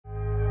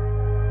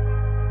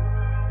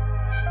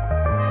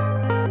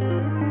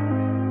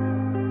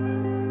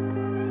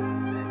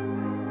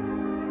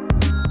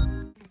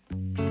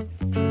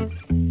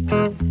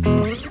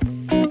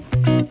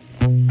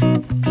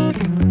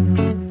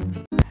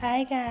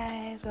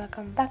guys,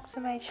 welcome back to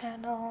my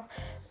channel.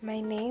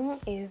 My name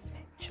is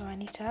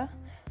Joanita,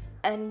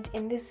 and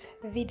in this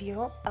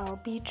video I'll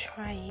be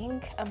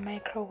trying a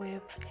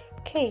microwave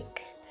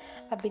cake.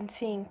 I've been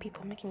seeing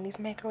people making these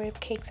microwave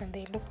cakes and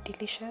they look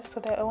delicious, so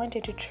that I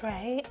wanted to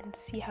try and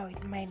see how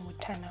mine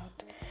would turn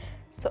out.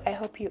 So I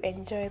hope you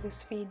enjoy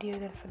this video.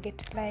 Don't forget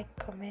to like,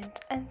 comment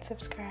and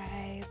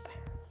subscribe.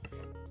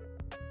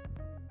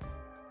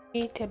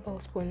 3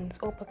 tablespoons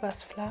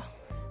all-purpose flour,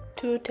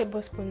 2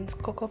 tablespoons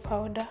cocoa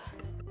powder,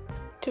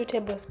 2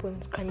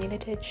 tablespoons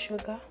granulated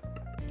sugar,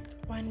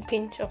 1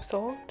 pinch of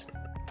salt,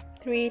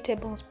 3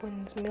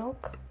 tablespoons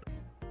milk,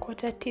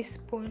 1/4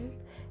 teaspoon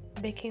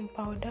baking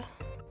powder,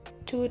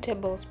 2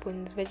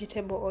 tablespoons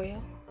vegetable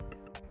oil,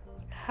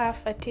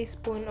 1/2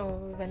 teaspoon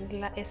of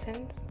vanilla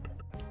essence.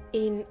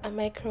 In a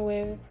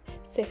microwave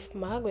safe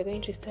mug, we're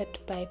going to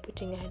start by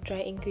putting our dry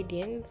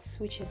ingredients,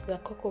 which is the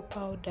cocoa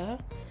powder,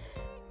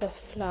 the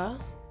flour,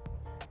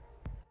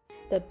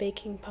 the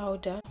baking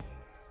powder,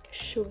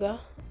 sugar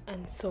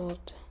and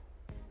salt.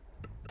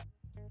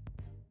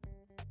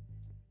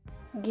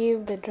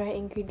 Give the dry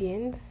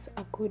ingredients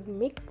a good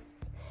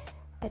mix.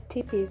 A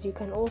tip is you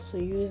can also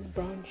use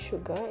brown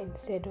sugar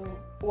instead of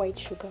white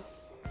sugar.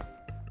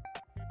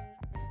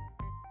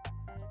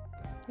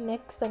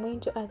 Next, I'm going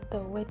to add the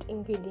wet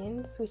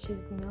ingredients, which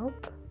is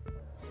milk,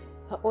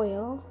 the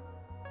oil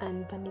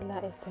and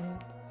vanilla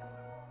essence.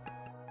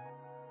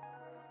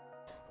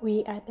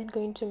 We are then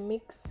going to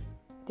mix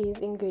these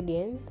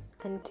ingredients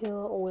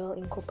until well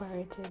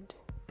incorporated.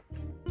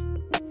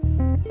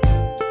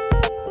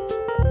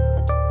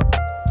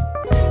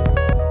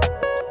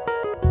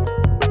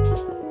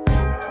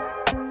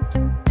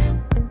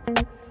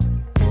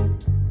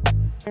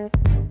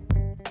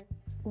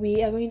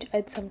 We are going to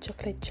add some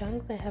chocolate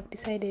chunks. I have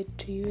decided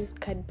to use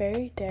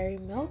Cadbury Dairy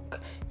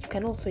Milk. You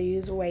can also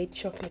use white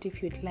chocolate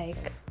if you'd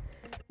like.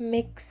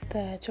 Mix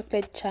the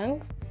chocolate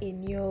chunks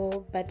in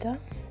your batter.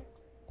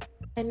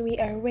 And we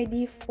are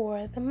ready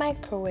for the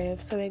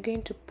microwave. So we're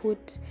going to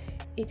put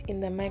it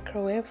in the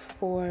microwave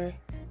for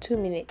 2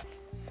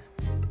 minutes.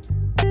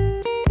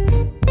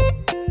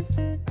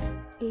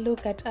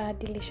 Look at our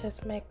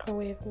delicious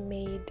microwave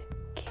made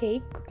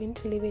cake. We're going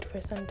to leave it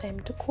for some time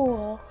to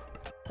cool.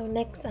 So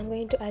next I'm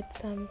going to add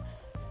some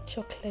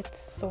chocolate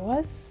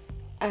sauce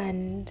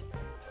and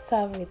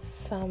serve with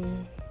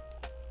some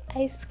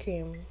ice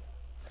cream.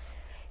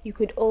 You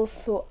could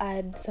also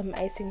add some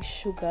icing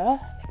sugar,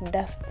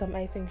 dust some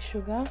icing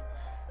sugar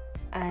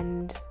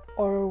and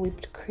or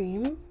whipped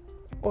cream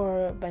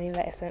or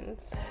vanilla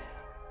essence.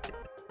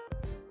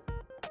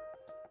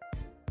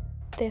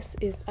 This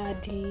is a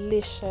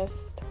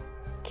delicious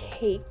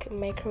cake,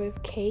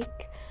 microwave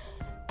cake,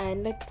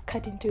 and let's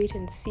cut into it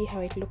and see how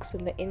it looks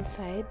on the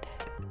inside.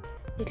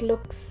 It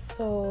looks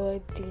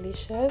so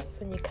delicious.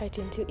 When you cut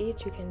into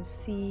it, you can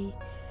see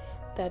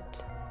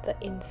that the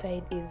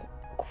inside is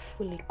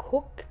fully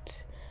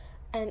cooked,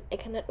 and I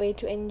cannot wait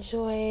to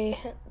enjoy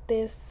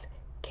this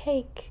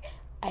cake.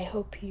 I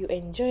hope you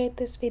enjoyed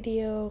this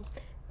video.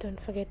 Don't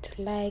forget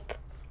to like,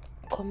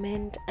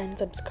 comment and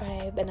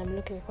subscribe, and I'm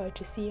looking forward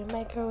to see your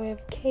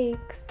microwave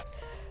cakes.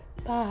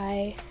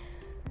 Bye.